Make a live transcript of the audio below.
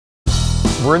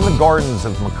We're in the gardens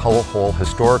of McCulloch Hall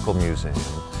Historical Museum.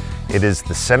 It is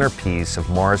the centerpiece of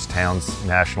Morristown's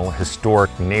National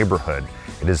Historic Neighborhood.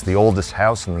 It is the oldest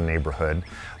house in the neighborhood,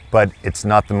 but it's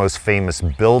not the most famous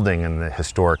building in the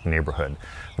historic neighborhood.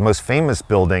 The most famous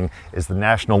building is the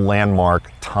national landmark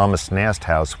Thomas Nast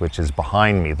House, which is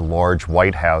behind me, the large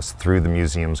white house through the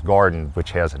museum's garden,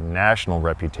 which has a national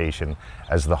reputation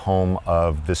as the home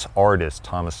of this artist,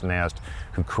 Thomas Nast,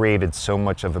 who created so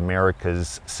much of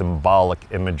America's symbolic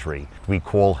imagery. We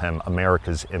call him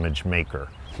America's image maker.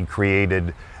 He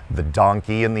created the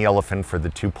donkey and the elephant for the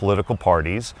two political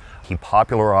parties. He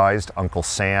popularized Uncle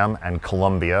Sam and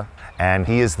Columbia, and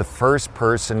he is the first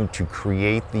person to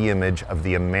create the image of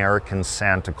the American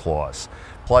Santa Claus,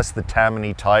 plus the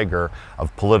Tammany tiger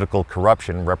of political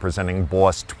corruption representing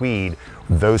Boss Tweed.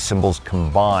 Those symbols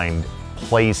combined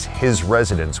place his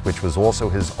residence, which was also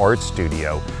his art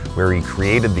studio, where he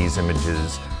created these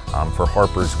images for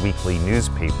Harper's Weekly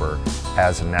newspaper,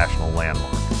 as a national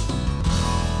landmark.